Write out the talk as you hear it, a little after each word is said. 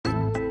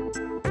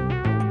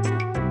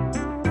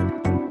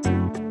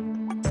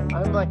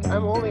like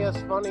I'm only as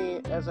funny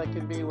as I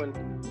can be when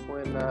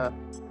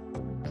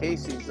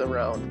Casey's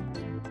around.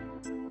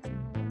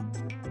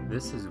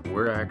 This is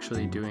We're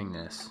Actually Doing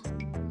This,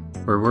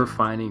 where we're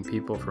finding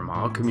people from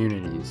all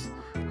communities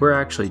who are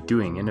actually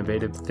doing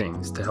innovative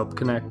things to help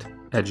connect,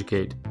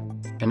 educate,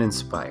 and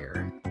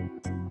inspire.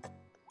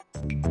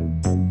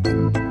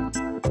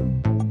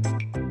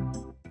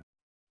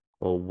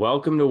 Well,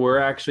 welcome to We're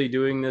Actually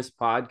Doing This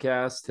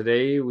podcast.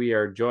 Today we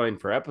are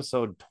joined for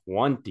episode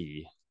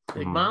 20.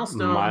 Big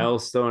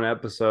milestone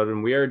Episode,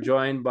 and we are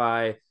joined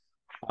by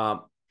a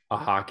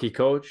hockey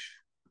coach,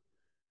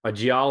 a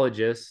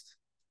geologist,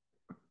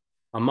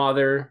 a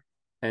mother,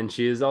 and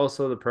she is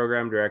also the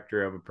program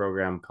director of a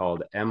program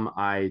called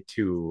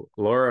MI2,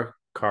 Laura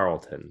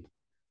Carleton.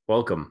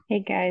 Welcome.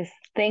 Hey guys,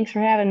 thanks for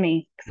having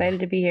me.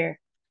 Excited to be here.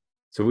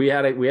 So we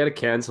had a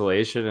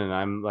cancellation, and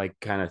I'm like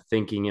kind of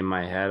thinking in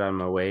my head on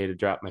my way to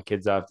drop my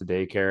kids off to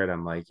daycare, and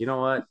I'm like, you know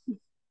what?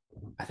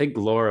 I think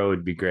Laura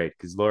would be great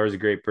because Laura's a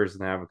great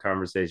person to have a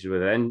conversation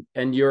with,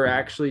 and you're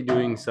actually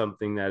doing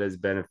something that is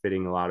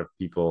benefiting a lot of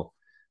people.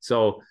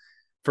 So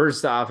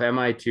first off,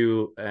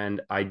 MI2 and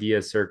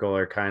Idea Circle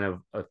are kind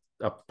of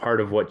a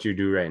part of what you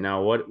do right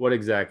now. What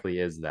exactly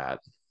is that?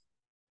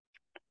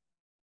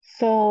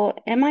 So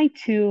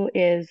MI2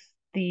 is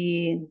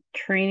the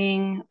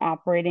training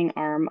operating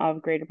arm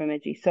of Greater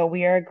Bemidji. So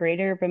we are a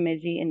Greater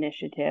Bemidji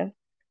initiative.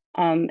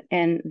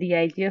 And the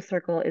Idea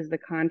Circle is the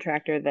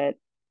contractor that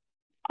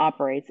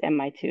operates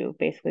MI2,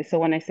 basically. So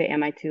when I say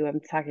MI2,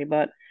 I'm talking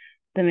about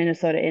the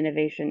Minnesota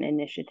Innovation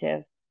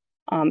Initiative,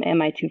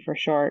 MI2 for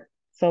short.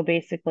 So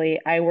basically,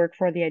 I work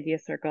for the Idea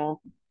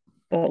Circle,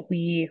 but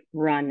we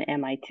run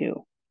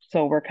MI2.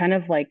 So we're kind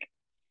of like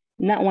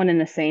not one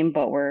and the same,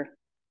 but we're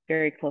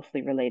very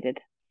closely related.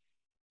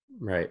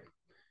 Right.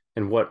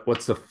 And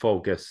what's the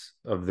focus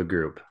of the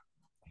group?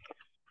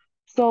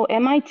 So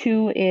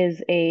MI2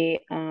 is a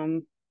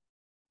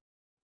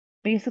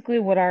basically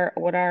what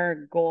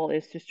our goal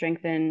is to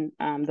strengthen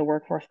the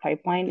workforce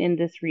pipeline in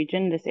this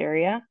region, this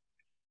area.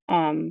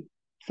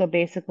 So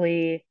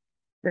basically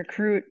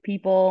recruit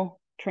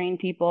people, train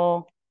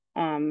people,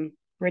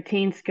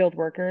 retain skilled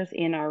workers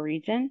in our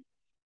region.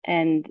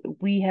 And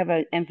we have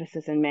an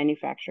emphasis in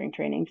manufacturing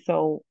training.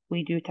 So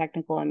we do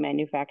technical and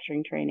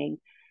manufacturing training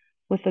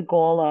with the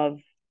goal of,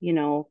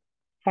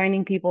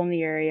 finding people in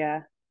the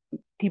area,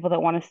 people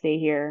that want to stay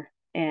here.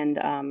 And,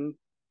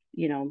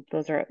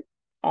 those are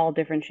all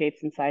different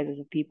shapes and sizes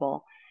of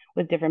people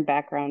with different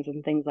backgrounds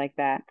and things like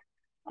that.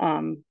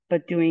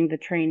 But doing the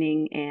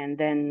training and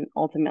then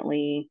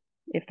ultimately,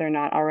 if they're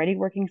not already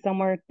working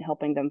somewhere,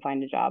 helping them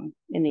find a job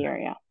in the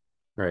area.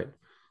 Right.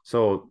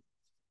 So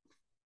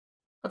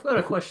I've got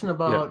a question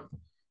about,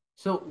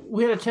 So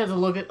we had a chance to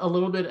look at a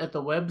little bit at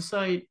the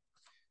website.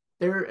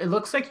 It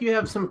looks like you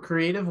have some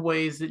creative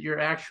ways that you're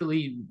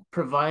actually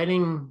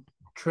providing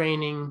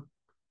training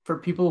for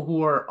people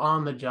who are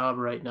on the job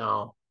right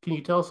now. Can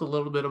you tell us a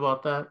little bit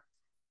about that?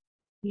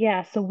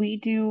 Yeah, so we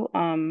do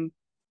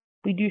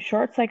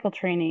short cycle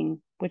training,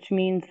 which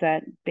means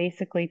that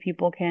basically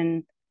people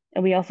can,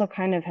 and we also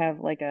kind of have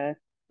like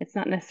it's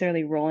not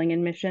necessarily rolling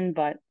admission,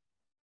 but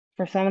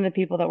for some of the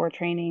people that we're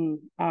training,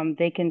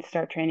 they can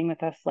start training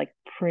with us like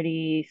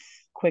pretty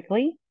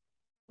quickly,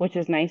 which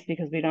is nice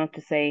because we don't have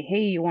to say,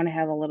 hey, you want to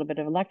have a little bit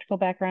of electrical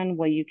background?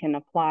 Well, you can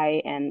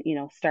apply and,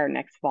 start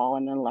next fall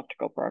in an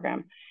electrical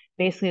program.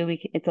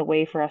 Basically, it's a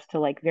way for us to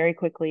like very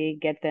quickly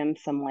get them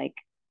some like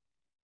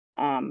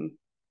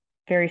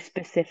very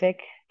specific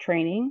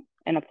training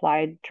and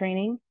applied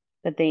training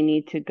that they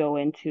need to go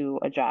into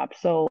a job.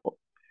 So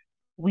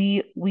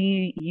we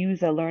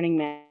use a learning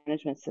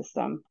management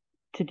system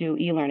to do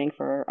e-learning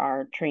for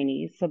our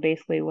trainees. So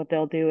basically what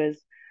they'll do is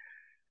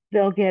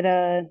they'll get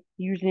a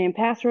username and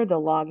password,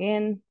 they'll log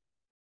in.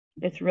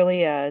 It's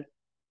really a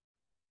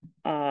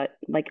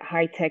like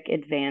high-tech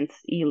advanced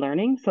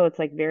e-learning. So it's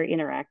like very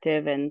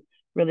interactive and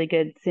really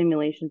good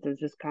simulations is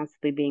just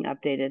constantly being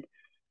updated.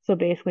 So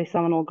basically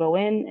someone will go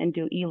in and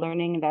do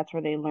e-learning, and that's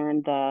where they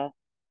learn the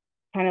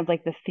kind of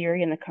like the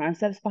theory and the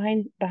concepts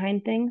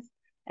behind things.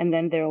 And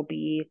then there'll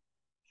be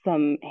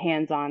some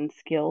hands-on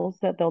skills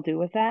that they'll do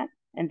with that.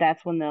 And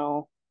that's when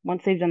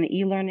once they've done the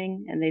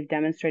e-learning and they've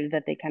demonstrated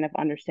that they kind of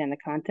understand the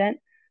content,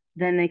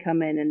 then they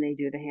come in and they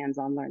do the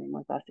hands-on learning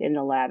with us in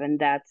the lab. And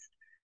that's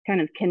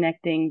kind of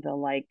connecting the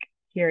like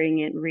hearing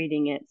it,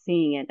 reading it,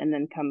 seeing it, and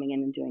then coming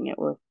in and doing it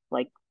with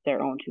like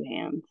their own two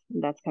hands.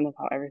 And that's kind of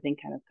how everything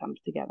kind of comes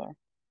together.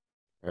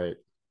 Right.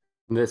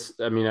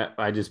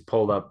 I just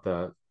pulled up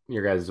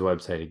your guys'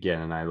 website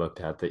again, and I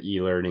looked at the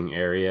e-learning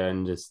area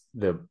and just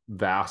the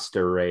vast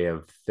array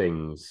of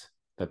things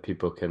that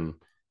people can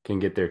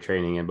get their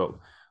training in. But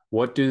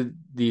what do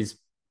these,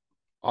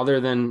 other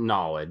than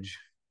knowledge,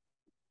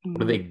 what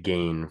do they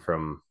gain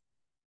from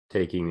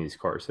taking these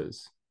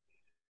courses?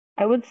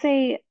 I would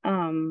say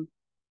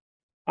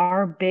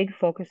our big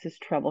focus is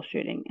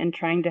troubleshooting and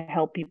trying to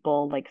help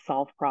people like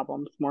solve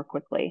problems more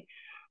quickly.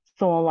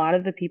 So a lot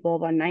of the people,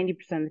 about 90%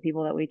 of the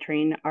people that we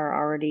train are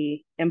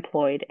already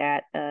employed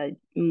at a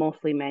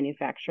mostly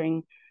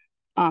manufacturing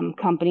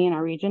company in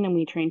our region, and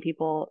we train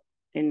people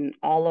in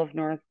all of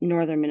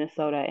northern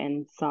Minnesota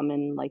and some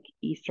in like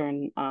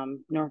eastern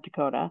North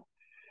Dakota.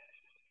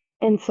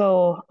 And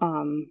so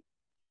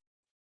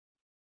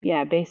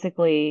yeah,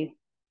 basically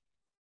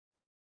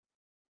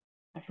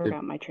I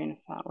forgot my train of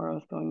thought where I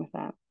was going with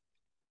that.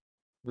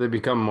 They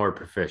become more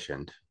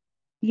proficient,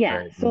 Yeah,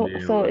 right? And so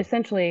being so able to,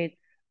 essentially,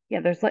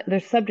 yeah,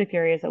 there's subject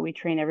areas that we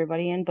train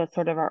everybody in, but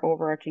sort of our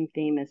overarching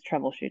theme is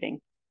troubleshooting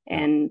yeah,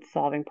 and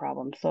solving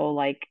problems. So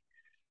like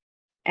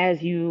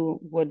as you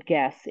would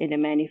guess in a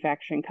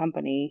manufacturing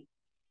company,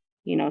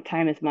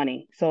 time is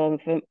money. So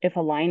if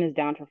a line is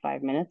down for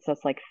 5 minutes,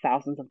 that's like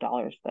thousands of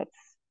dollars that's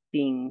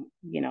being,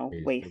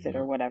 wasted, wasted yeah.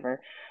 or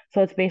whatever.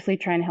 So it's basically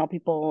trying to help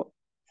people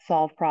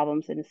solve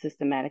problems in a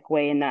systematic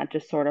way and not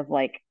just sort of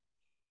like,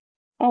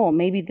 oh,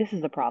 maybe this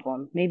is the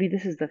problem. Maybe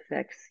this is the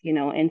fix,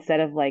 instead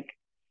of like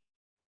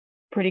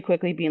pretty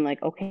quickly being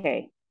like,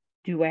 okay,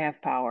 do I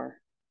have power?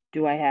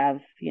 Do I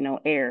have,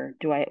 air?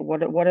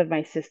 What are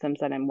my systems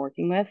that I'm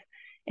working with?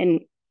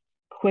 And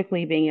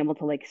quickly being able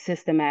to like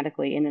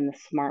systematically and in a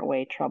smart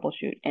way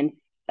troubleshoot and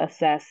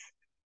assess,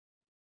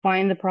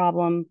 find the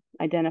problem,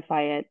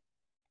 identify it,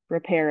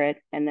 repair it,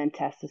 and then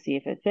test to see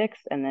if it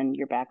fixed, and then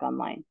you're back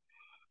online.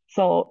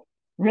 So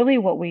really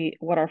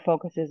what our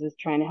focus is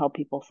trying to help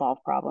people solve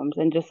problems.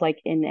 And just like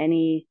in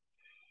any,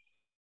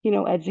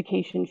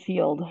 education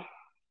field,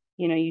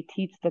 you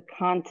teach the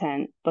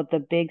content, but the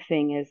big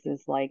thing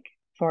is like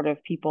sort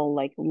of people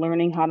like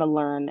learning how to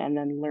learn and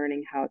then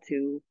learning how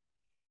to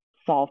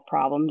solve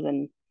problems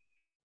and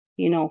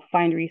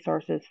find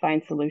resources,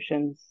 find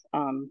solutions,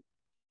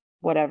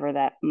 whatever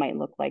that might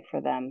look like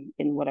for them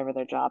in whatever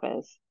their job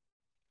is.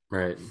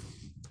 Right.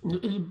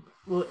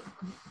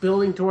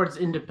 Building towards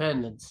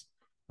independence,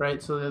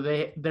 right? So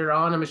that they're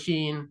on a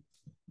machine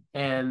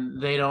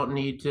and they don't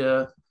need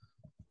to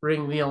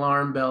ring the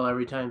alarm bell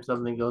every time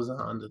something goes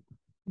on.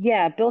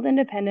 Yeah, build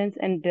independence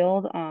and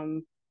build,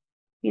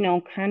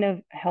 kind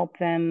of help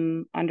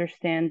them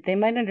understand. They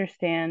might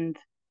understand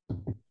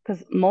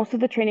because most of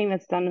the training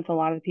that's done with a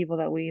lot of the people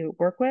that we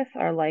work with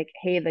are like,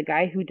 hey, the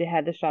guy who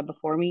had this job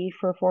before me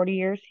for 40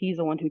 years, he's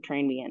the one who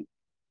trained me in.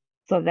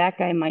 So that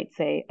guy might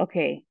say,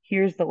 okay,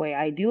 here's the way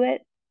I do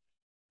it.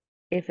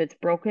 If it's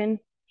broken,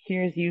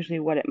 here's usually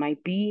what it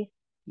might be.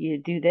 You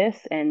do this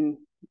and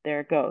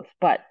there it goes.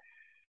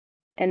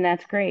 And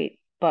that's great.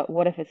 But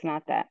what if it's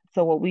not that?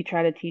 So what we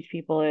try to teach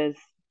people is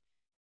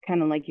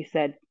kind of like you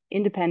said,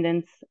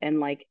 independence and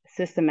like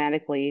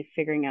systematically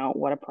figuring out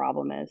what a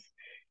problem is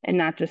and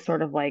not just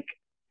sort of like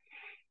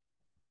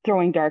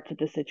throwing darts at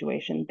the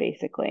situation,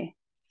 basically.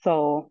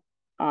 So,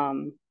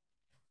 and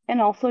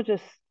also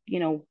just,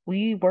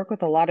 we work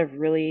with a lot of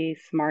really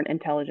smart,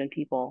 intelligent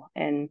people.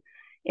 And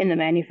in the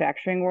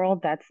manufacturing world,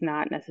 that's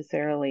not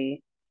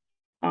necessarily,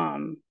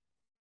 um,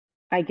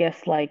 I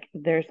guess, like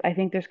I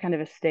think there's kind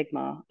of a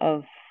stigma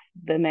of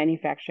the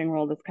manufacturing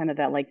world. It's kind of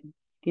that like,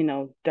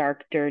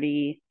 dark,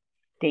 dirty,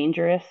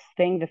 dangerous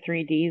thing, the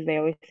 3Ds they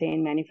always say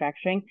in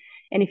manufacturing.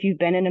 And if you've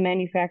been in a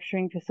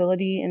manufacturing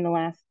facility in the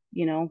last,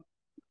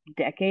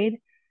 decade,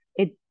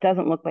 it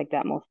doesn't look like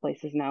that most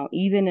places now.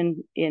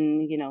 Even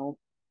in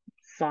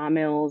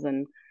sawmills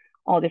and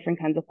all different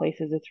kinds of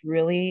places,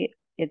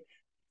 it's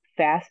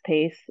fast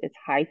paced, it's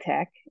high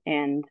tech,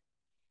 and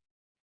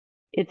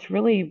it's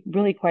really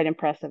really quite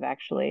impressive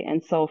actually.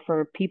 And so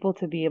for people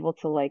to be able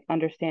to like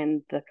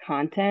understand the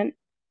content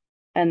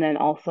and then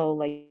also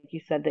like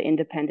you said the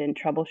independent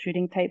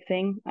troubleshooting type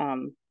thing,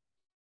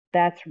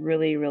 that's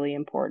really really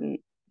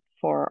important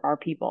for our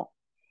people.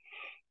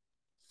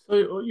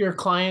 So your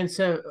clients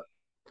have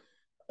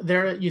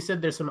there. You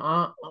said there's some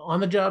on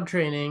the job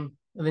training,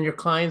 and then your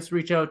clients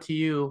reach out to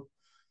you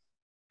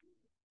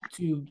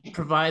to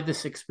provide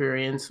this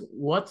experience.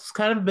 What's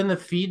kind of been the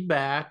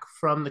feedback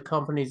from the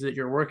companies that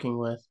you're working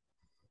with?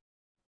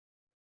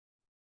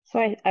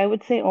 So I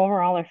would say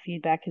overall our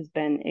feedback has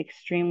been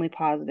extremely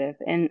positive.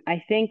 And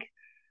I think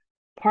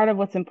part of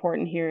what's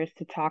important here is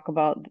to talk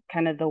about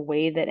kind of the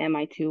way that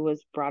MI2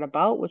 was brought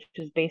about, which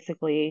is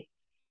basically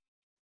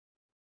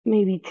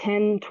maybe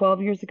 10,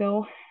 12 years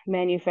ago,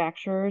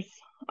 manufacturers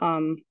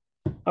um,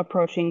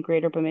 approaching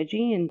Greater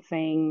Bemidji and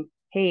saying,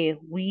 hey,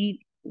 we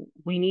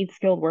need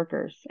skilled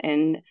workers.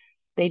 And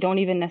they don't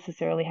even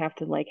necessarily have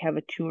to like have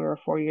a 2 or a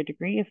 4 year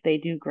degree. If they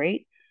do,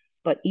 great.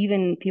 But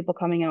even people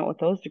coming out with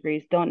those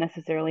degrees don't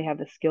necessarily have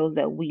the skills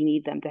that we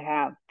need them to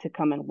have to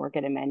come and work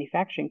at a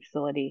manufacturing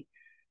facility.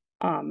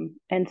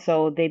 And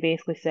so they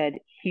basically said,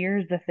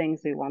 here's the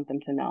things we want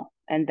them to know.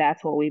 And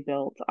that's what we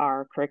built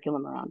our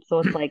curriculum around. So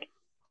it's like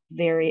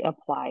very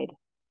applied.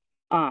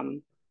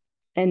 Um,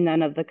 and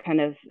none of the kind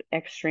of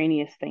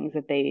extraneous things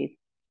that they,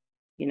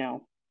 you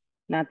know,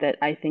 not that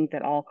I think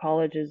that all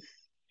college is,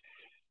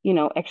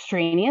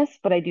 extraneous,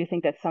 but I do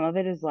think that some of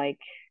it is like,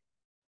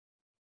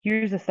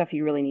 here's the stuff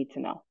you really need to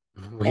know.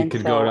 We And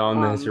could go so,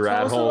 down this Tell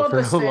rat us hole about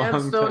for the a long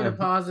sandstone time.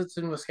 deposits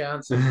in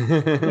Wisconsin.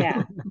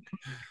 yeah,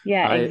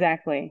 yeah, I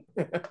exactly.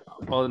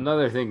 well,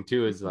 another thing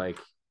too is like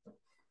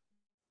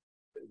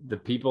the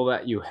people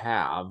that you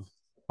have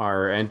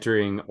are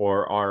entering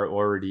or are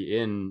already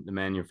in the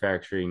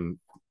manufacturing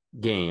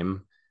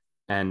game,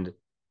 and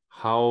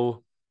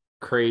how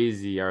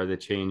crazy are the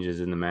changes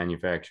in the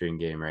manufacturing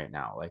game right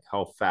now? Like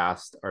how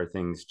fast are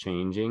things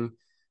changing?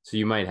 So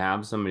you might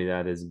have somebody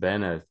that has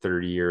been a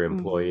 30-year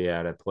employee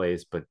at a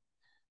place, but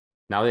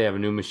now they have a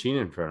new machine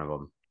in front of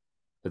them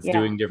that's Yeah,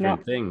 doing no,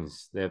 different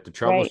things. They have to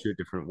right. troubleshoot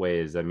different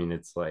ways. I mean,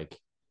 it's like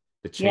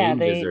the Yeah,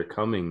 changes are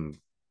coming.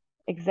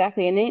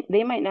 exactly. And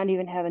they might not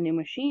even have a new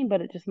machine,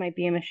 but it just might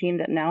be a machine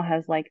that now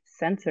has like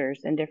sensors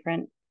and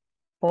different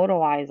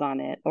photo eyes on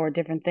it or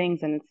different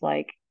things. And it's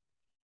like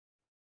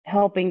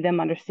helping them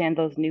understand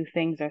those new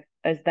things are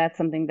is that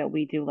something that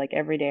we do like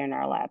every day in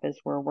our lab is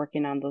we're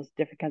working on those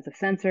different kinds of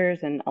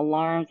sensors and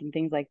alarms and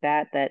things like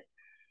that that,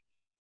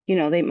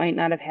 they might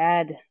not have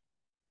had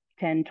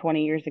 10,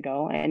 20 years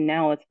ago. And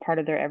now it's part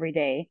of their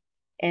everyday.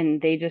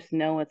 And they just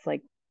know it's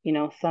like,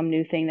 some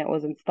new thing that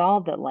was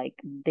installed that like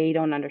they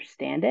don't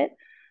understand it.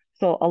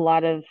 So a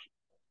lot of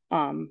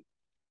um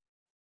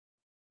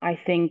I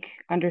think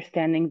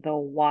understanding the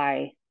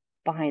why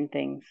behind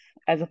things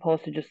as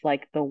opposed to just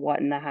like the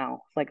what and the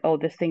how. It's like, oh,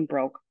 this thing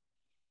broke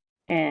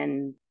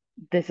and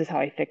this is how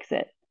I fix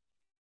it.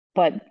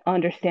 But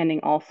understanding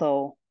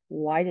also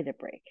why did it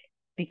break?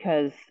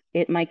 Because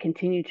it might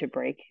continue to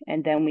break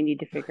and then we need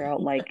to figure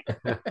out like,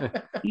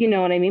 you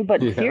know what I mean?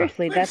 But Yeah.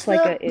 seriously, Fix that's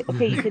like that.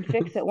 okay, you could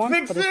fix it once,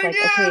 Fix but it's it like,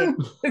 okay, again.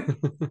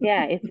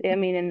 yeah, it's I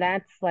mean, and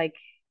that's like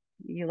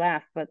you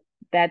laugh, but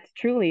that's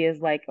truly is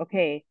like,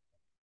 okay,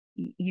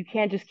 you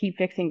can't just keep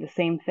fixing the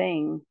same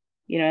thing.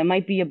 It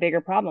might be a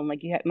bigger problem.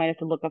 Like you might have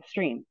to look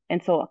upstream.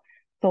 And so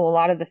a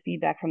lot of the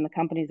feedback from the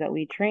companies that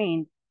we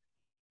train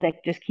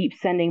that just keep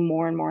sending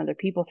more and more of their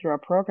people through our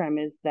program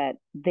is that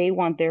they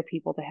want their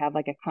people to have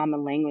like a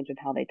common language of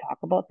how they talk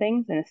about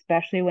things. And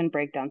especially when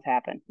breakdowns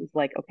happen, it's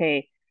like,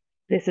 okay,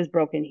 this is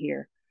broken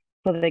here.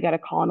 So they got to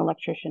call an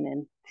electrician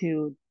in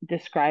to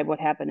describe what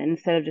happened. And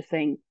instead of just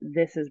saying,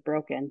 this is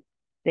broken,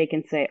 they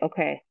can say,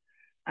 okay,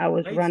 I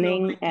was Lights not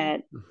running blinking.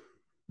 at,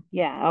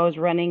 yeah, I was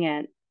running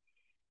at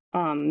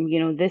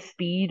this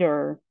speed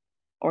or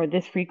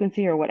this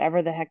frequency or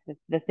whatever the heck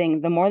the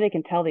thing, the more they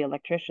can tell the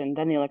electrician,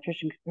 then the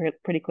electrician can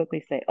pretty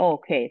quickly say, oh,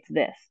 okay, it's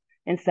this,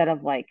 instead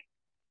of like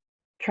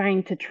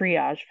trying to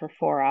triage for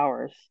 4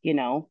 hours,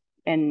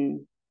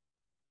 and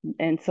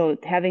so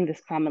having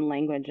this common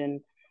language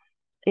and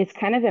it's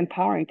kind of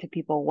empowering to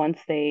people once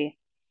they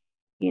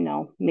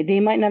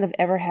might not have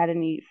ever had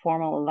any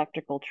formal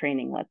electrical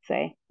training, let's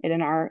say. And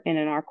in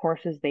our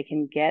courses, they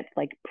can get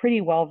like pretty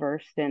well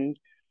versed in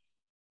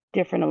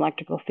different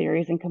electrical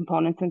theories and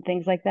components and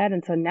things like that.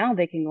 And so now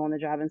they can go on the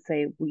job and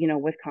say,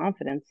 with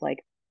confidence, like,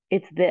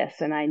 it's this,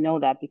 and I know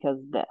that because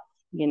this,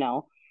 you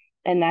know,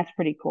 and that's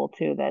pretty cool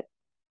too,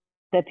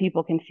 that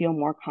people can feel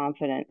more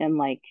confident and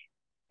like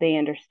they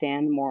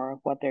understand more of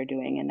what they're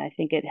doing. And I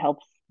think it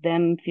helps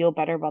them feel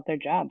better about their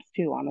jobs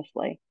too,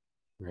 honestly.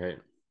 Right.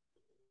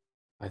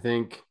 I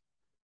think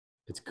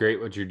it's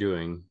great what you're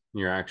doing.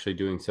 You're actually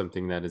doing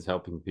something that is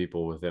helping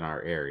people within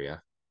our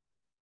area.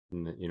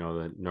 In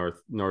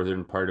the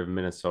northern part of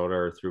Minnesota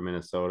or through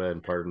Minnesota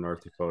and part of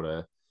North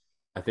Dakota.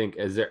 I think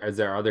is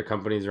there other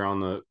companies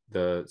around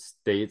the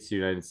states,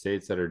 United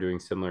States, that are doing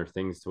similar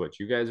things to what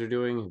you guys are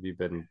doing? Have you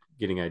been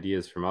getting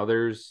ideas from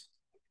others?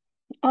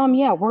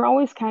 Yeah, we're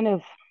always kind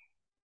of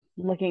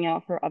looking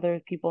out for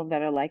other people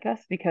that are like us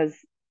because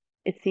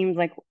it seems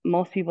like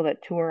most people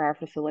that tour our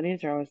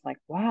facilities are always like,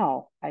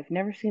 wow, I've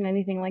never seen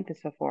anything like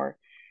this before.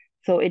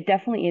 So it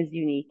definitely is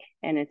unique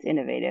and it's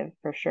innovative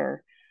for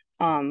sure.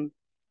 Um,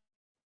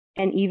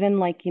 and even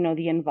like,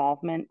 the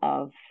involvement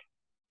of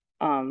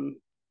um,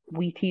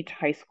 we teach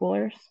high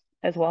schoolers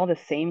as well, the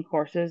same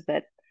courses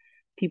that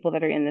people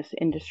that are in the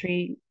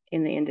industry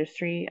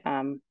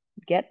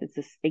get. It's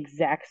this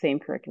exact same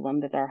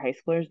curriculum that our high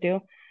schoolers do.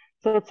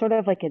 So it's sort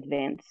of like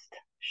advanced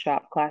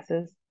shop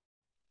classes,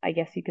 I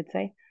guess you could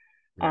say.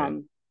 Right.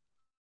 Um,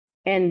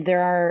 and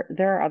there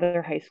are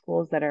other high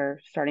schools that are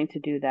starting to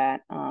do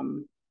that.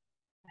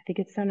 I think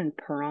it's down in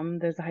Perham.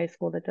 There's a high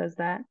school that does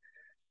that.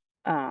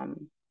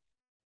 Um,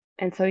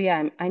 and so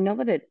yeah, I know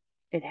that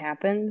it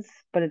happens,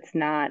 but it's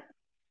not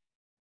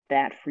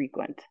that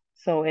frequent.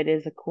 So it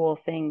is a cool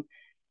thing.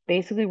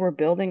 Basically, we're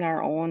building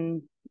our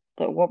own.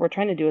 What we're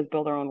trying to do is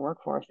build our own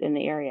workforce in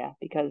the area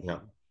because, Yeah.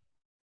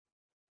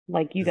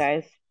 like you Is-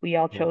 guys, we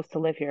all yeah. chose to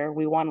live here.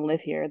 We want to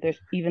live here. There's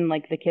even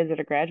like the kids that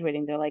are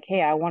graduating. They're like,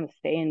 "Hey, I want to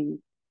stay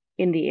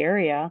in the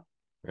area."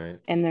 Right.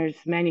 And there's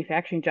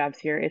manufacturing jobs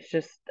here. It's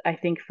just, I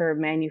think for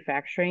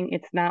manufacturing,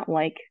 it's not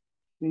like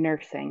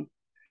nursing,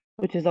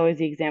 which is always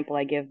the example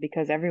I give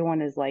because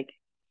everyone is like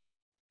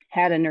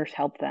had a nurse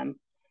help them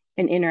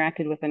and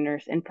interacted with a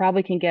nurse and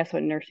probably can guess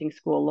what nursing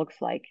school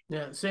looks like.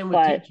 Yeah, same with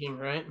But teaching,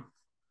 right?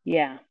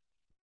 yeah,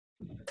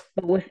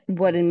 but with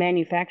what in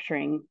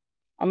manufacturing,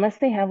 unless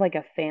they have like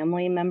a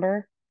family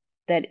member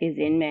that is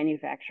in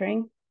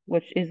manufacturing,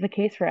 which is the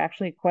case for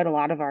actually quite a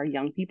lot of our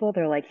young people,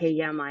 they're like, hey,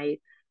 yeah, my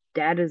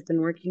dad has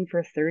been working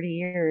for 30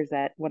 years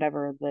at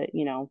whatever the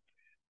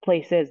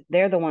place is.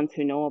 They're the ones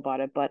who know about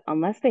it. But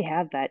unless they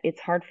have that,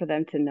 it's hard for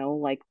them to know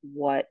like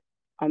what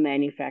a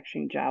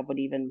manufacturing job would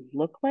even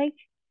look like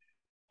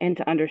and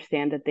to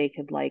understand that they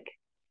could like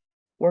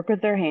work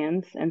with their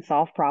hands and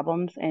solve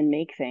problems and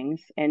make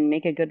things and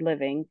make a good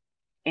living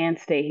and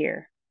stay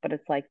here. But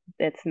it's like,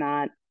 it's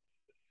not,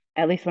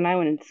 at least when I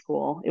went into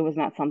school, it was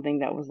not something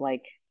that was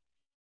like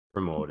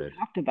Promoted.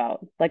 talked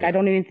about. Like, I Yeah.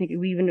 don't even think it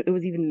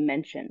was even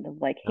mentioned of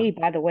like, Yeah. hey,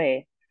 by the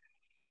way,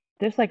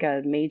 there's like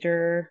a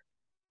major,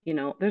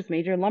 there's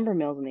major lumber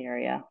mills in the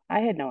area. I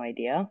had no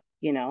idea.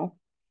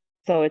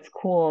 So it's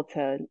cool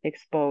to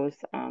expose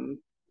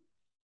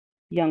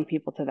young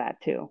people to that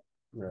too.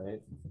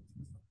 Right.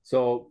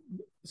 So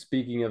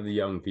speaking of the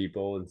young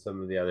people and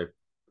some of the other,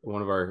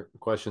 one of our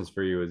questions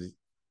for you is,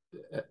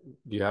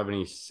 do you have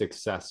any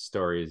success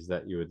stories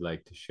that you would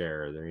like to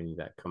share? Are there any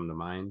that come to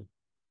mind?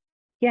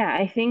 Yeah,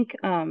 I think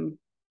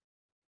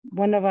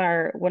one of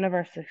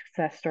our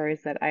success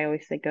stories that I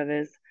always think of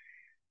is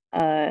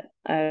a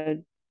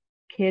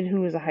kid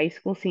who was a high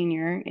school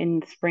senior in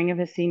the spring of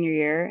his senior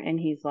year, and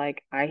he's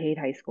like, I hate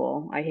high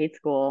school. I hate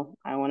school.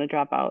 I want to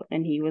drop out.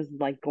 And he was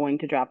like going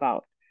to drop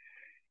out.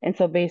 And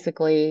so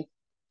basically,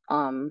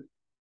 um,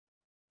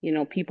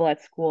 people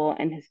at school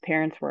and his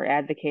parents were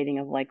advocating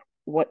of like,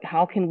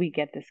 how can we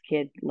get this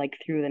kid like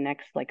through the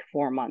next like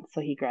 4 months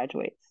so he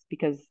graduates?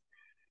 Because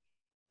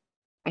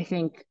I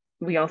think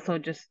we also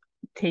just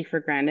take for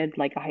granted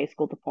like a high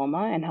school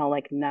diploma and how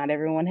like not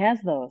everyone has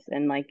those,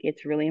 and like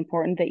it's really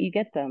important that you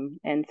get them.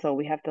 And so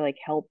we have to like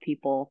help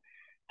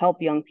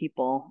young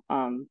people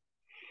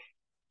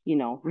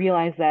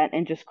realize that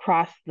and just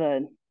cross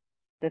the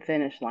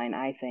finish line,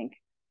 I think,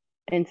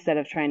 instead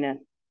of trying to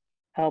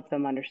help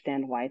them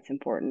understand why it's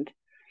important.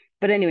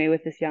 But anyway,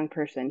 with this young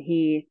person,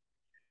 he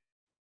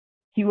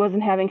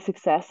wasn't having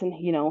success in,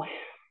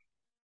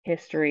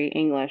 history,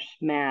 English,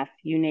 math,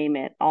 you name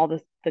it, all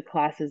the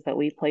classes that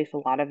we place a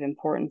lot of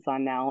importance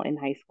on now in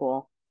high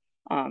school.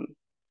 Um,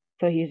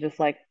 so he's just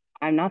like,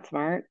 I'm not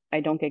smart. I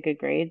don't get good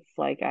grades.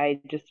 Like I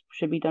just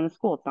should be done with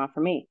school. It's not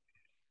for me.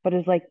 But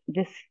it's like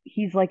this,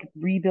 he's like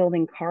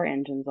rebuilding car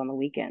engines on the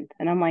weekend.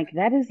 And I'm like,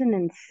 that is an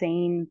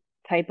insane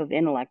type of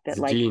intellect that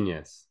It's like,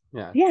 genius.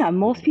 Yeah. yeah,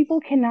 most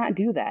people cannot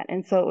do that.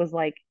 And so it was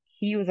like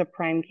he was a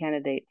prime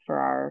candidate for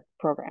our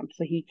program.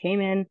 So he came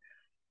in,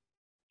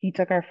 he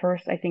took our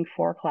first, I think,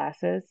 4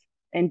 classes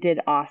and did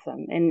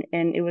awesome. And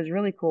it was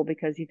really cool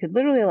because you could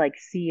literally like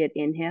see it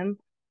in him,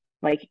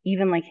 like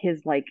even like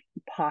his like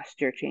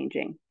posture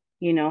changing.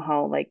 You know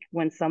how like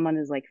when someone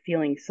is like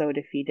feeling so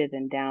defeated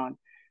and down,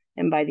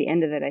 and by the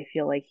end of it, I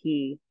feel like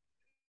he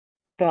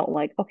felt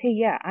like, okay,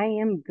 yeah, I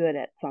am good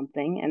at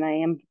something and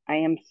I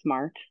am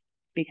smart,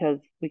 because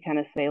we kind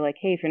of say like,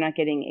 hey, if you're not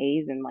getting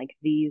A's in like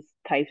these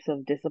types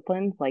of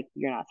disciplines, like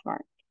you're not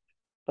smart.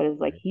 But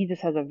it's like he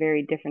just has a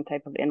very different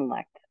type of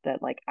intellect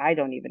that like I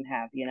don't even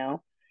have.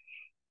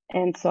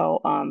 And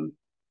so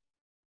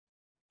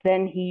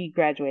then he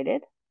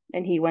graduated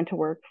and he went to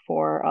work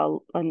for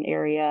an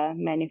area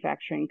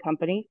manufacturing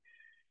company.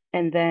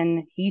 And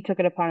then he took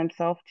it upon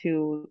himself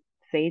to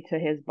say to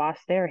his boss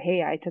there,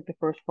 hey, I took the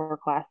first 4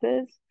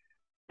 classes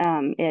at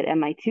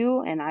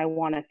MI2 and I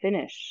want to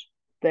finish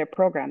their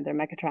program, their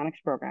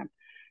mechatronics program.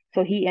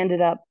 So he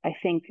ended up, I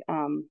think, I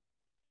don't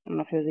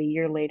know if it was a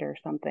year later or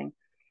something,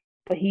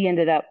 but he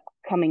ended up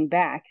coming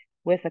back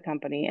with the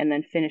company and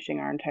then finishing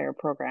our entire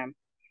program.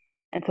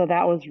 And so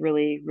that was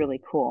really, really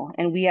cool.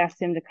 And we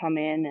asked him to come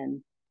in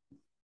and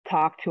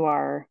talk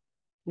to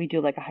we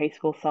do like a high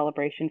school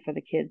celebration for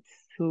the kids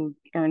who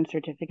earn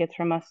certificates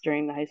from us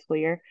during the high school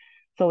year.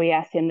 So we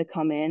asked him to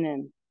come in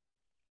and,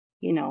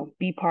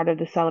 be part of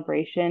the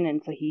celebration.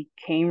 And so he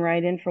came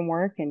right in from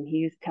work and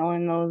he was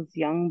telling those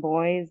young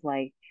boys,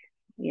 like,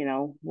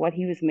 what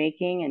he was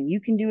making, and you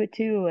can do it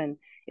too. And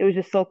it was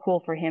just so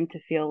cool for him to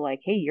feel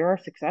like, hey, you're a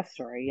success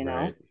story.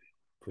 Right.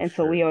 For And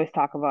so we sure. always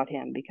talk about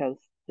him because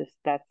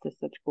that's just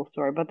such a cool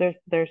story. But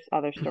there's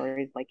other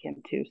stories like him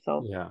too.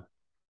 So Yeah.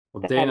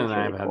 Well, that Dana and was I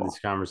really have had this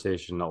cool.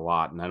 conversation a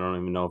lot, and I don't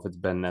even know if it's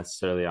been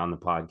necessarily on the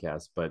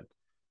podcast, but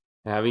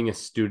having a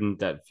student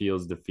that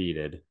feels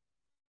defeated,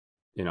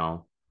 you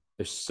know,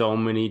 there's so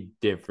many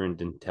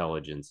different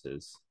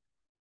intelligences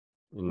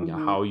in Hmm.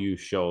 how you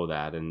show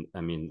that. And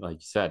I mean, like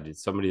you said,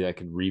 it's somebody that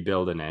could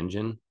rebuild an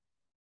engine.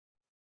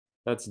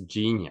 That's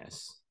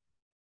genius.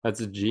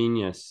 That's a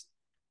genius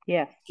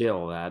Yes.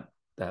 skill that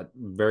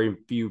very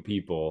few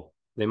people,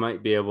 they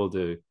might be able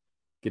to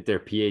get their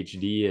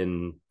PhD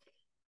in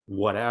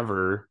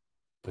whatever,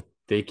 but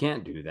they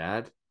can't do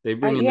that. They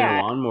bring in their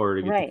Yeah. lawnmower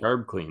to get the Right.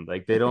 carb cleaned.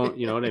 Like they don't,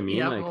 you know what I mean?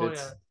 Yep. Like Oh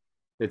yeah.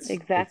 it's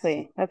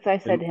Exactly. That's what I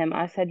said and to him.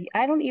 I said,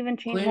 I don't even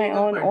change my Cleaning up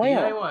own our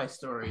oil. DIY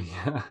stories.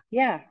 yeah.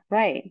 Yeah.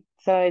 Right.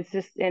 So it's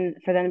just, and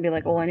for them to be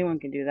like, oh, anyone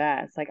can do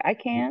that. It's like, I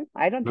can't.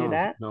 I don't do No,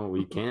 that. no,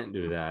 we can't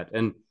do that.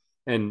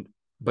 And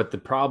but the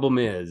problem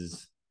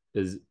is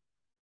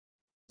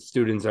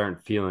students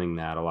aren't feeling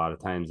that a lot of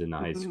times in the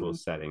high school Hmm.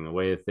 setting, the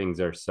way things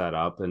are set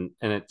up, and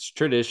it's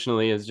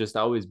traditionally has just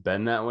always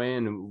been that way,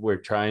 and we're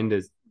trying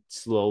to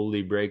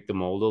slowly break the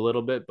mold a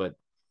little bit, but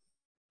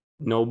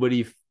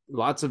nobody,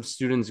 lots of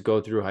students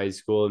go through high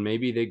school and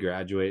maybe they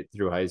graduate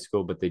through high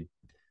school, but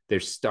they're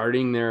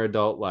starting their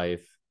adult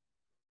life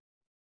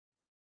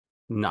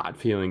not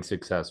feeling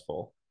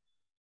successful.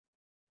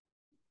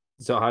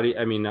 So how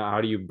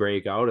do you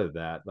break out of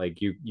that? Like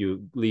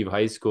you leave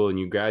high school and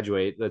you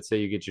graduate, let's say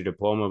you get your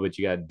diploma, but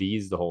you got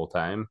D's the whole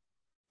time.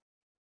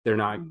 They're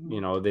not,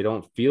 Mhm. they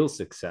don't feel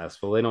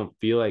successful. They don't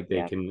feel like they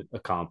Yep. can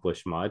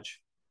accomplish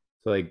much.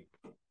 So like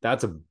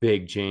that's a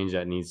big change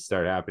that needs to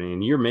start happening.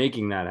 And you're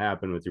making that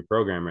happen with your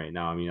program right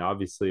now. I mean,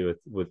 obviously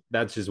with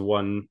that's just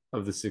one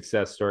of the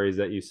success stories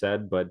that you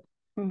said, but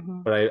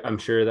Mhm. I'm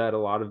sure that a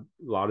lot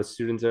of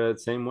students are the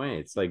same way.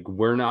 It's like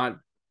we're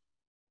not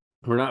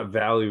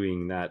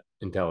valuing that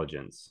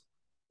intelligence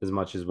as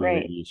much as we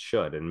Right. maybe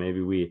should. And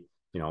maybe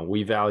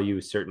we value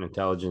certain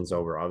intelligence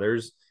over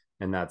others.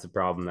 And that's a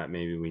problem that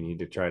maybe we need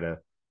to try to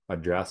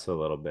address a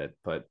little bit.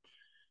 But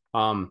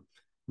um,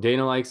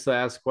 Dana likes to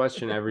ask a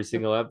question every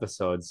single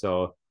episode.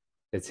 So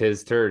it's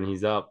his turn.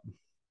 He's up.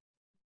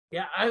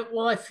 Yeah,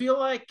 I feel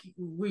like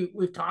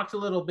we've talked a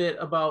little bit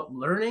about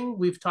learning.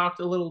 We've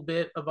talked a little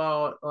bit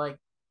about like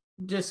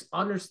just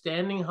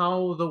understanding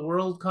how the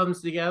world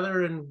comes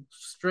together in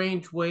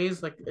strange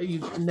ways. Like you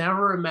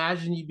never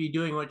imagine you'd be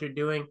doing what you're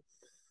doing.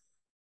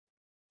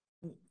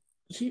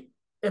 You,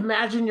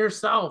 imagine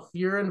yourself,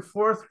 you're in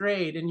fourth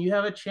grade and you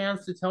have a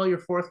chance to tell your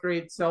fourth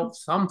grade self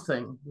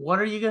something. What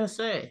are you gonna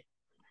say?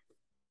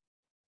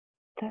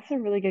 That's a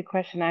really good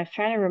question. I was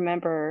trying to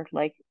remember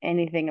like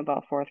anything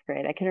about fourth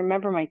grade. I can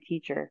remember my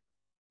teacher,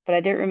 but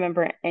I didn't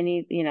remember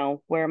any,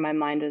 where my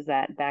mind was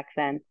at back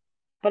then.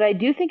 But I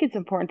do think it's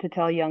important to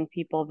tell young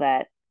people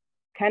that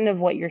kind of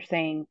what you're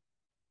saying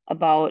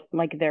about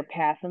like their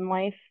path in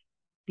life,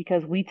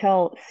 because we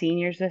tell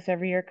seniors this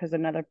every year, because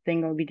another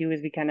thing that we do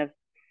is we kind of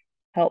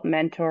help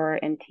mentor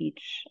and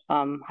teach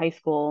high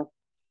school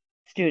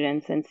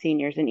students and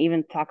seniors and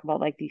even talk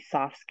about like these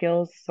soft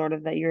skills sort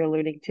of that you're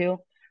alluding to,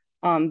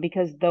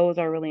 because those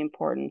are really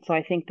important. So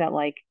I think that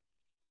like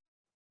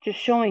just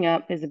showing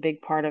up is a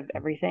big part of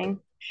everything.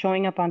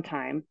 Showing up on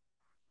time,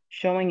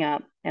 showing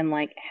up and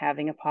like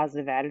having a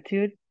positive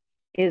attitude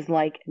is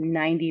like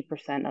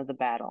 90% of the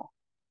battle.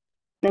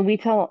 And we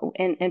tell,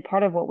 and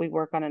part of what we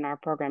work on in our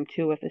program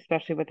too, with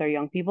especially with our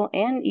young people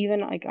and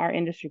even like our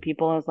industry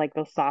people, is like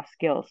those soft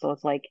skills. So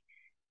it's like,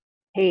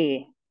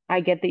 hey, I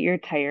get that your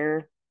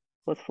tire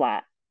was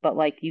flat, but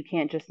like you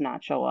can't just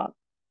not show up.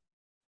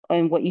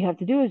 And what you have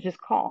to do is just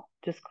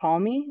call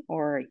me,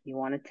 or you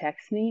want to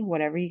text me,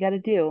 whatever you got to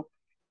do.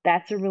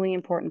 That's a really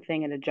important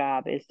thing in a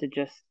job, is to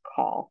just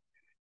call.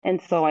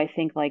 And so I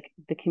think like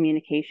the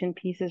communication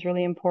piece is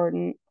really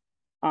important.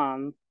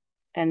 Um,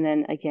 and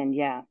then again,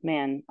 yeah,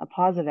 man, a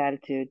positive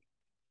attitude.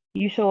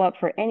 You show up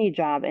for any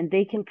job and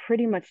they can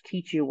pretty much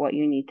teach you what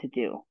you need to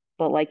do.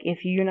 But like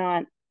if you're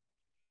not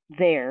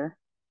there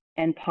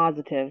and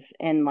positive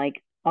and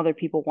like other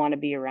people want to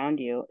be around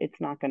you,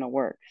 it's not going to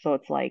work. So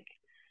it's like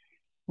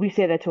we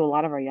say that to a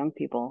lot of our young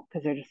people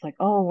because they're just like,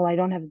 oh, well, I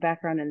don't have a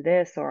background in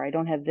this, or I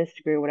don't have this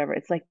degree or whatever.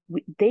 It's like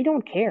they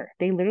don't care.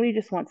 They literally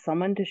just want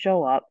someone to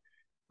show up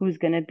who's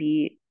going to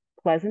be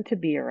pleasant to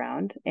be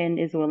around and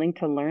is willing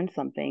to learn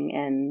something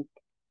and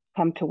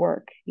come to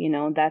work.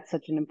 That's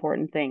such an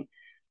important thing.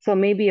 So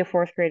maybe a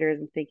fourth grader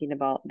isn't thinking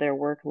about their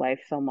work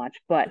life so much,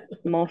 but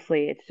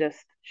mostly it's just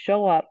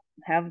show up,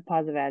 have a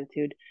positive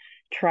attitude,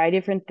 try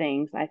different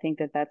things. I think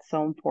that that's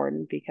so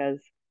important, because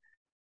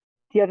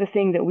the other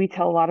thing that we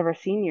tell a lot of our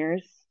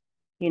seniors,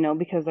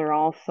 because they're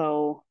all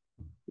so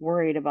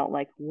worried about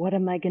like, what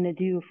am I going to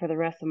do for the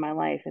rest of my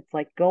life? It's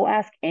like, go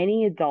ask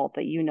any adult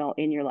that you know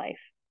in your life.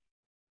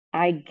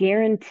 I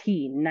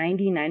guarantee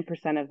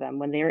 99% of them,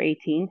 when they were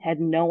 18, had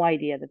no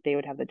idea that they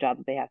would have the job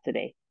that they have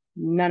today.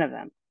 None of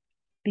them.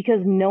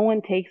 Because no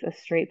one takes a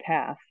straight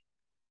path.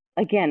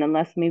 Again,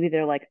 unless maybe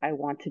they're like, I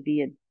want to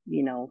be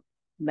a,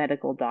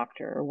 medical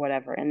doctor or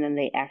whatever. And then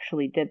they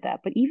actually did that.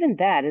 But even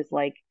that is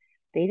like,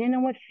 they didn't know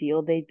what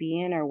field they'd be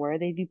in or where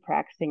they'd be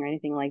practicing or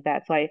anything like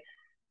that. So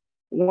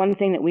one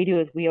thing that we do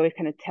is we always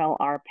kind of tell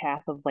our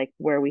path of like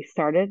where we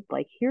started.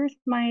 Like, here's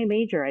my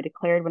major I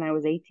declared when I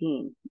was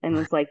 18. And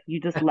it's like,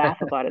 you just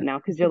laugh about it now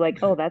because you're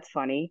like, oh, that's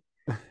funny.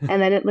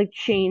 And then it like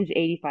changed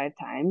 85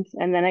 times.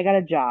 And then I got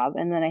a job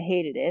and then I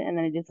hated it. And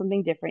then I did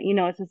something different.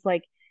 It's just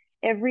like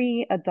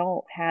every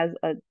adult has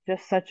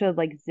just such a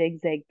like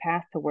zigzag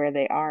path to where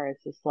they are.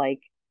 It's just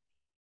like,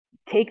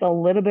 take a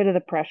little bit of the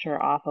pressure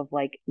off of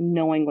like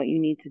knowing what you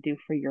need to do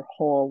for your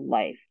whole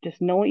life. Just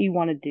know what you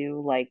want to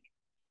do. Like,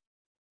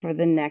 for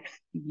the next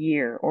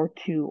year or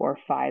two or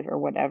five or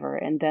whatever,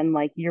 and then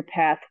like your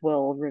path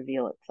will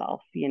reveal itself.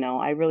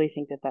 I really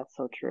think that that's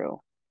so true.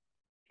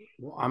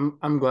 Well,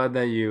 I'm glad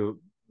that you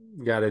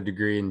got a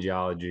degree in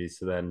geology,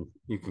 so then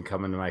you can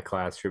come into my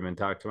classroom and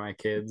talk to my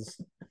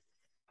kids.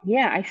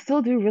 Yeah, I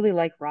still do really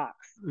like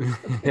rocks,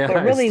 Yeah,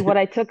 but really what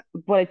I took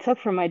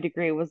from my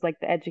degree was like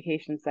the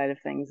education side of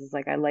things. Is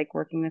like I like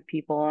working with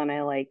people and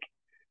I like,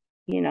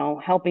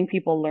 helping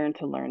people learn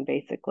to learn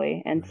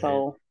basically. And right.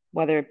 so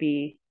whether it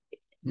be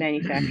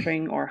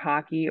manufacturing or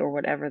hockey or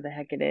whatever the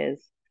heck it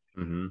is,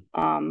 Hmm.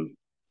 Um,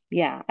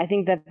 yeah, I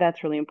think that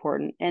that's really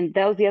important. And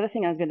that was the other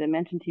thing I was going to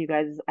mention to you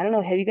guys. Is, I don't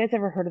know, have you guys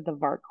ever heard of the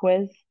VARK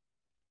quiz?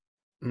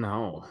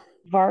 No.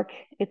 VARK,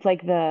 it's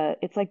like the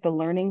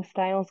learning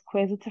styles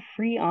quiz. It's a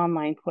free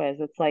online quiz.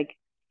 It's like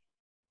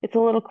it's a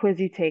little quiz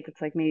you take.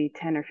 It's like maybe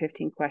 10 or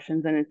 15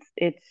 questions, and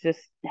it's just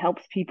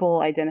helps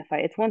people identify.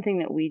 It's one thing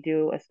that we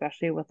do,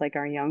 especially with like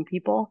our young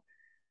people,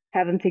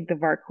 have them take the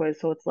VART quiz.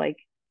 So it's like,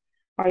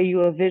 are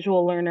you a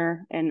visual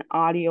learner, an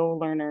audio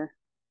learner?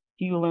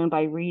 Do you learn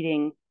by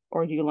reading,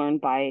 or do you learn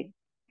by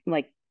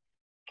like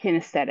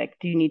kinesthetic?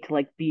 Do you need to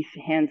like be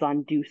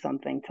hands-on, do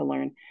something to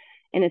learn?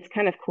 And it's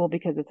kind of cool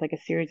because it's like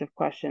a series of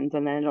questions,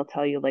 and then it'll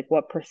tell you like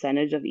what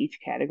percentage of each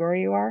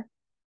category you are.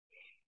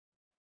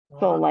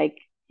 So Wow. like,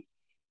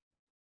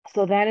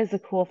 so that is a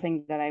cool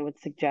thing that I would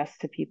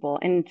suggest to people.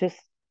 And just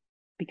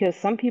because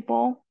some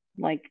people,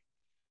 like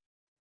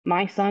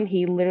my son,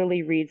 he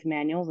literally reads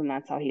manuals and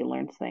that's how he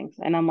learns things.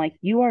 And I'm like,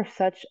 you are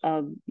such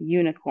a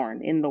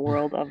unicorn in the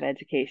world of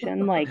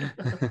education. Like,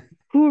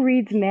 who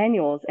reads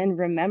manuals and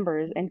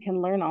remembers and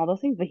can learn all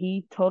those things? But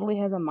he totally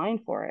has a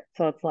mind for it.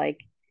 So it's like,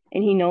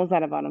 and he knows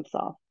that about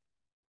himself.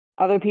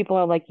 Other people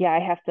are like, yeah, I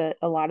have to,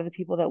 a lot of the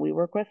people that we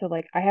work with are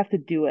like, I have to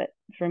do it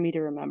for me to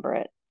remember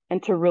it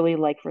and to really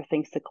like for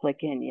things to click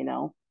in, you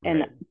know?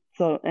 And Right.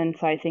 so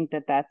I think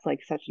that that's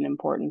like such an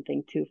important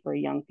thing too for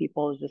young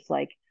people is just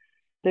like,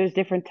 there's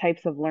different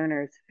types of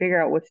learners.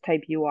 Figure out which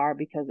type you are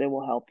because it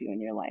will help you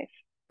in your life.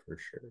 For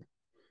sure.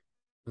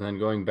 And then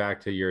going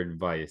back to your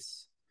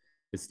advice,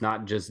 it's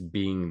not just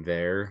being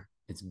there,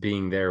 it's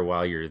being there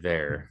while you're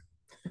there.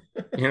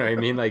 You know what I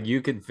mean? Like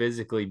you could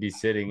physically be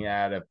sitting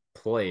at a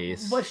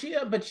place. But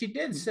she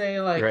did say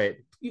like Right.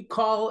 you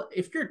call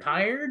if you're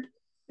tired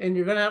and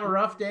you're gonna have a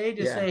rough day,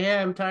 just say, "Hey,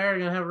 I'm tired. I'm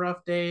gonna have a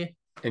rough day."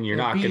 And you're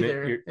And not be gonna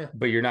there. Yeah.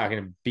 but you're not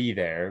gonna be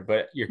there.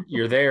 But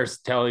you're there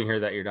telling her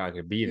that you're not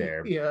gonna be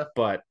there. Yeah.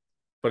 But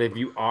if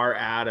you are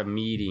at a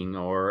meeting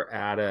or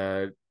at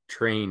a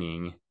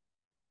training,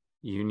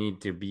 you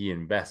need to be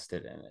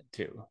invested in it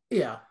too.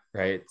 Yeah.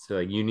 Right. So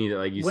like you need,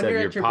 like you When said, you're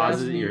your at your best,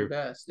 positive, be your your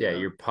best. yeah,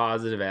 your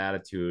positive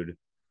attitude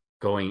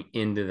going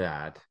into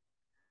that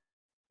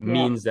Yeah.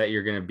 means that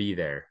you're gonna be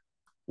there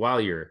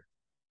while you're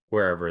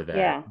wherever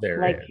Yeah. there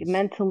Like is.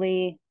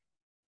 mentally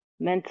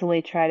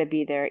try to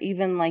be there.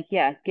 Even like,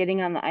 yeah,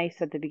 getting on the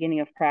ice at the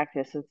beginning of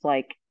practice, it's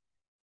like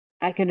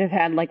I could have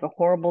had like a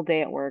horrible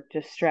day at work,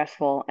 just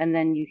stressful, and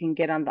then you can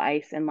get on the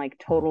ice and like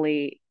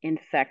totally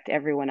infect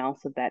everyone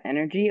else with that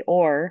energy,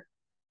 or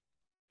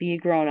be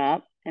grown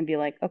up and be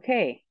like,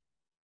 okay,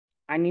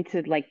 I need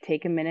to like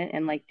take a minute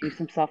and like do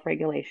some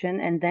self-regulation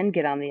and then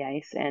get on the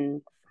ice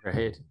and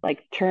Right.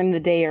 like turn the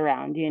day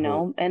around, you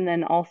Well, know? And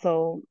then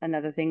also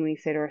another thing we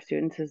say to our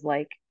students is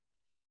like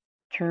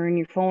turn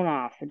your phone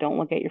off or don't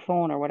look at your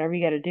phone or whatever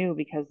you got to do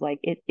because like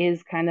it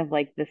is kind of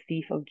like the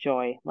thief of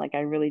joy. Like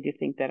I really do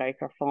think that like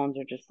our phones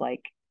are just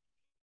like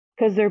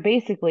because they're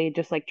basically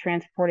just like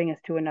transporting us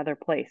to another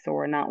place so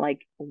we're not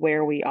like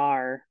where we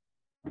are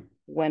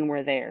when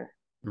we're there.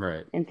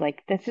 right. And it's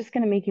like that's just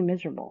going to make you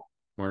miserable.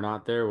 We're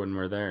not there when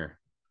we're there.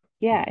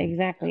 Yeah,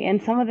 exactly.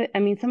 And some of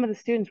the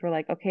students were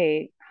like,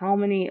 okay, how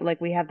many,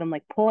 like we have them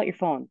like pull out your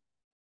phone.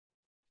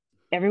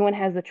 Everyone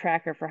has the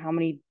tracker for how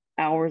many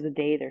hours a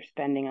day they're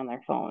spending on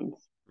their phones.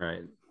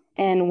 Right.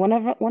 And one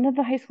of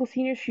the high school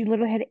seniors, she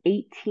literally had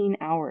 18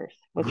 hours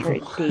was her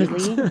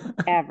daily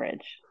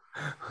average.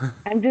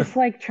 I'm just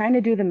like trying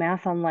to do the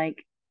math on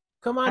like,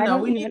 Come on I now,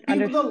 don't we even need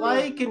people to understand.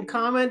 like and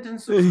comment and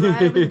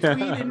subscribe and Yeah,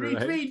 tweet and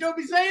retweet. right. Don't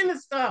be saying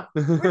this stuff.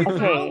 We're getting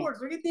Okay, followers.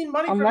 We're getting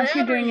money from unless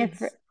you're ad doing it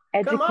for reads. Come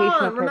educational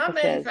on, we're not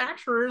purposes.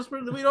 manufacturers.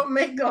 We don't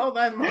make all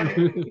that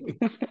money.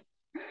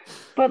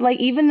 But like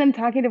even them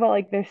talking about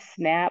like their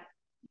snap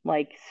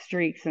like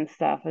streaks and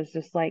stuff is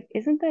just like,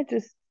 isn't that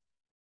just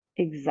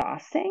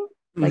exhausting?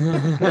 Like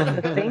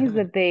the things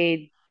that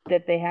they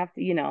have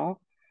to, you know.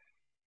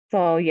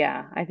 So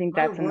yeah, I think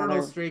My that's Wordle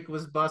another streak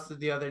was busted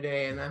the other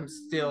day, and I'm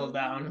still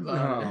down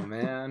about Oh it.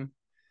 man.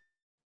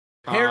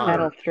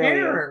 that'll throw you.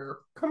 Pairer.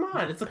 Come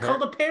on, it's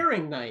called a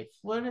pairing knife.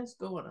 What is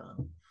going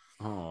on?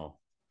 Oh,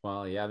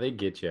 well, yeah, they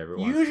get you every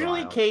once in a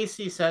Usually while.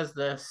 Casey says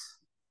this.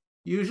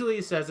 Usually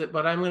he says it,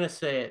 but I'm going to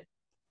say it.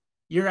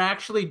 You're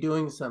actually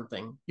doing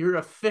something.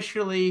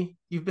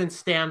 You've been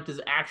stamped as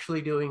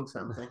actually doing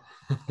something.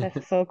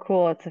 That's so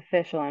cool. It's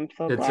official. I'm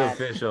so It's glad.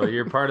 official.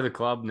 You're part of the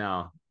club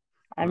now.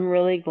 I'm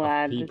really Of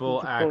glad this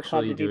people is a cool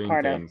club actually to be doing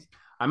part of. things.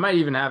 I might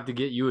even have to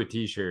get you a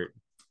t-shirt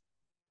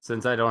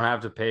since I don't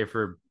have to pay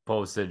for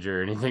postage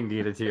or anything to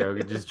get it to you. I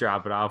could just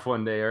drop it off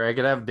one day, or I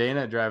could have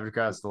Dana drive it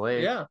across the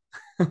lake. Yeah.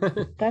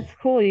 That's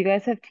cool. You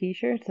guys have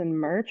t-shirts and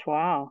merch.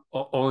 Wow.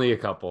 Only a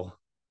couple.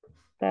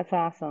 That's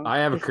awesome. I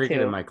have a Just cricket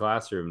in two. my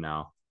classroom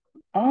now.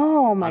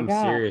 Oh my I'm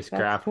gosh, serious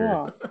that's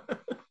crafter.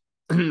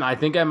 cool. I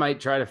think I might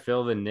try to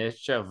fill the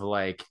niche of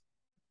like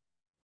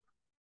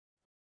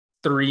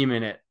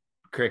 3-minute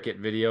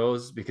cricket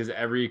videos because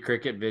every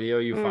cricket video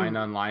you find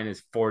online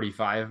is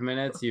 45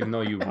 minutes, even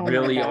though you Oh my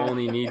really gosh.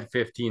 only need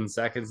 15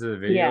 seconds of the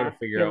video Yeah, to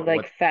figure you out like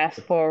what fast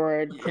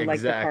forward to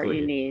like the part you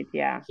exactly. need.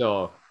 Yeah.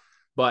 So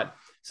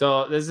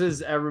this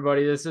is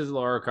everybody. This is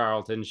Laura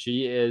Carleton.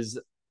 She is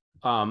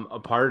a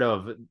part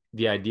of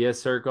the Idea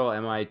Circle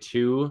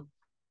MI2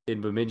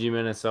 in Bemidji,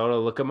 Minnesota.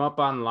 Look them up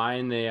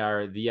online. They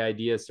are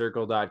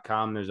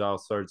theideacircle.com. There's all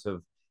sorts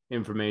of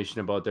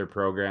information about their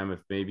program if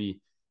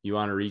maybe you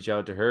want to reach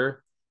out to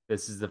her.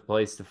 this is the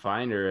place to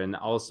find her. And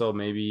also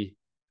maybe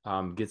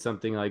get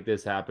something like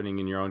this happening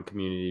in your own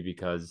community,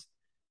 because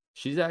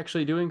she's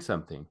actually doing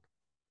something.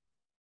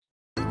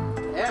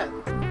 Yeah,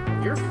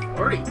 you're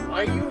 40.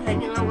 Why are you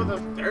hanging out with a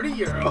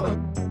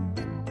 30-year-old?